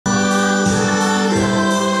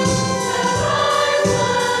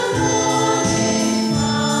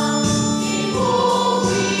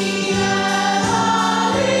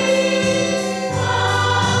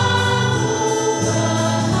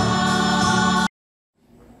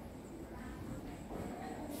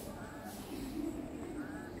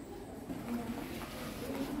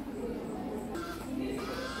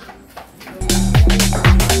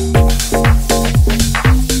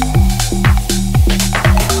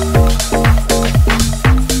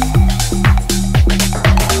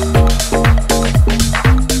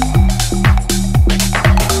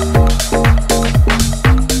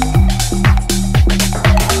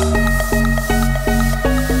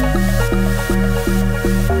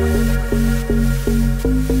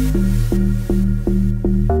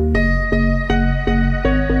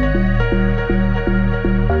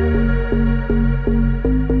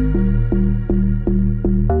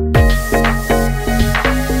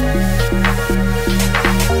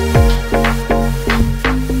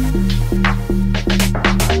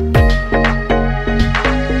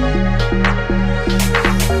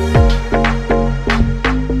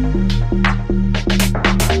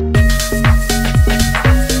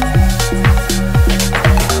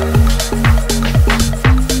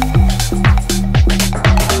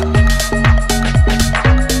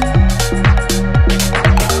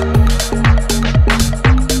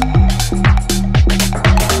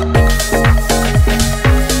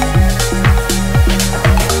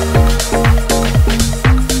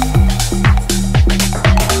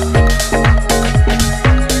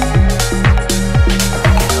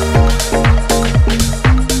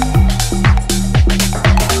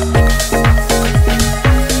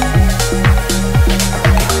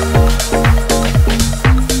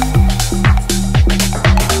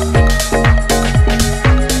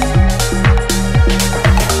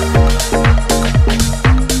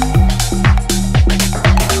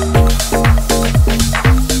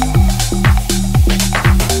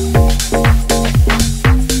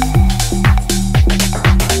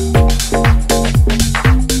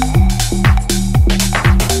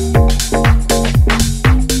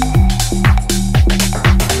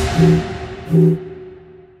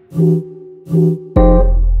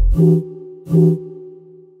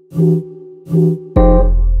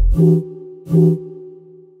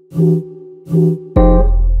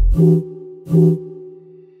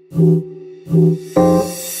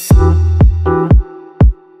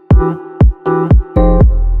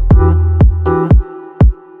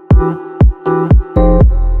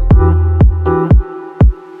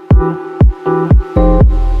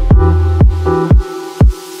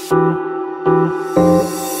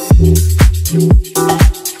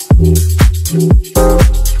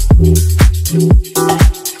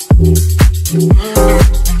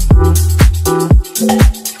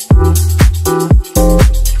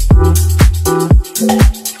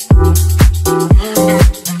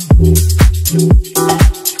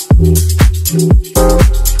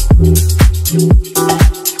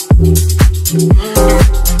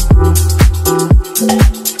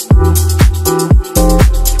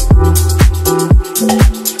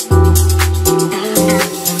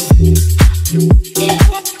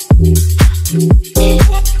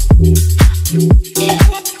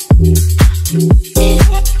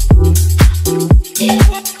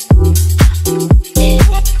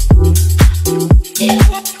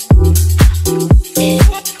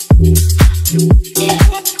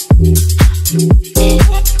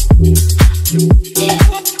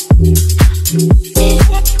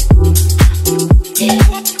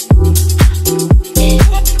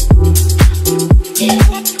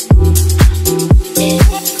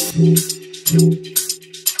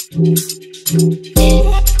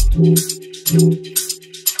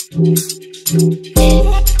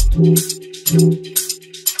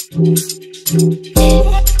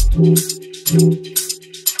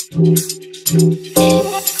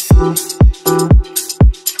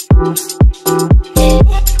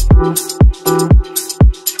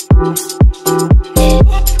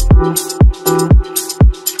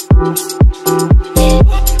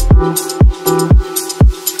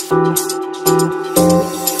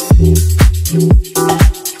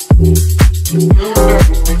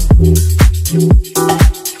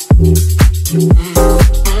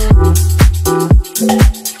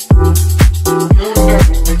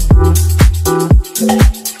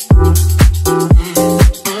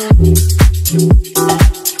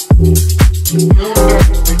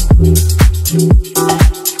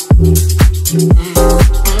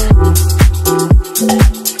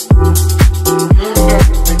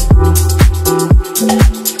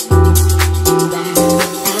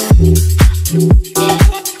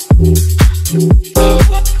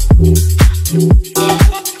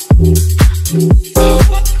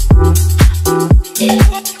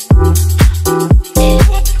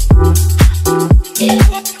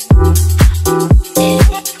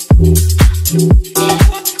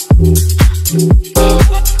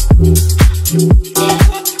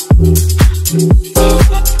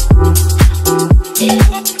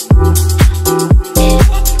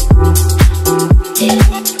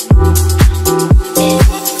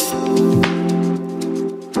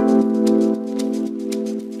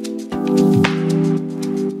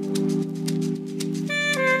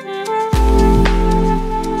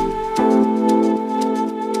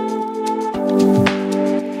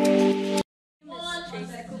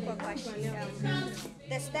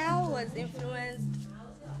The style was influenced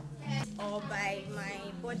or by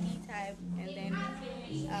my body type, and then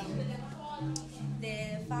the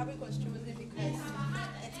fabric was chosen because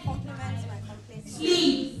it complements my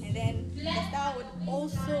complexion, and then the style would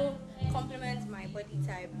also complement my body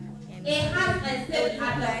type, and it would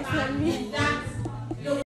look nice on me.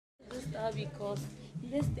 This style because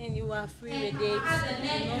this thing you are free with it,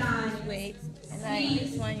 you not lose weight, and like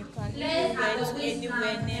this one you can even wear to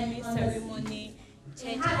anywhere, naming ceremony,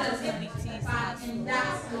 church activities as well.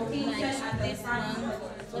 Like this one,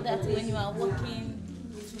 so that when you are walking,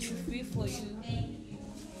 it will be free for you.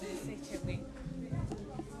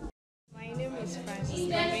 My name is Francis,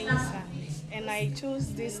 and I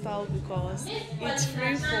chose this style because it's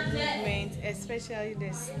free for movement, especially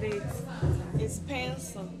the slits. It's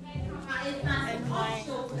pencil, and my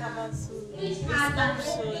cabasu is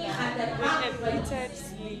also with a pleated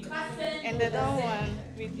sleeve, and the other one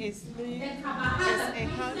with a sleeve is a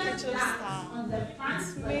handkerchief style.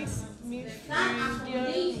 It makes me feel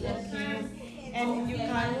during walking, and you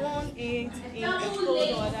can run it in a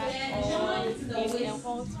cold weather or in a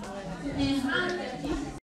hot weather.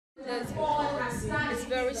 It's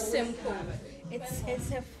very simple.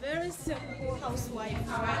 It's a very simple housewife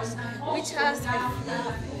dress which has a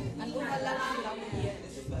flap, an overlap flap here.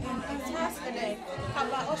 And it has the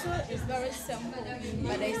cover also is very simple,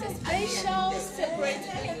 but there is a special separate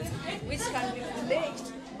pleat which can be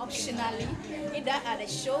placed optionally either at the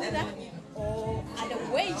shoulder or at the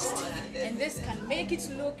waist, and this can make it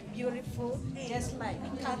look beautiful just like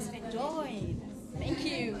cats enjoying. Thank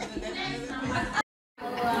you.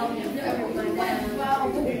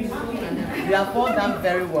 have all done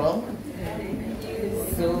very well.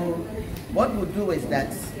 So what we'll do is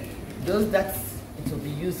that those that it will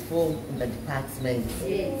be useful in the department,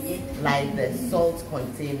 like the salt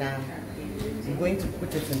container, we're going to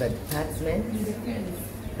put it in the department.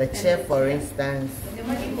 The chair, for instance,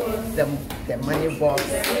 the money box,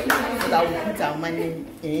 so that we put our money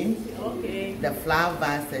in, the flower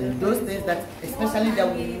vase, and those things that, especially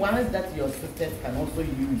the ones that your sisters can also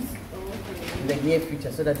use in the near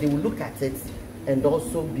future, so that they will look at it and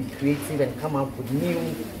also be creative and come up with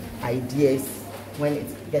new ideas when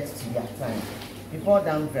it gets to their time. You've all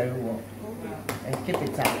done very well, and keep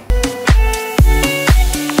it up.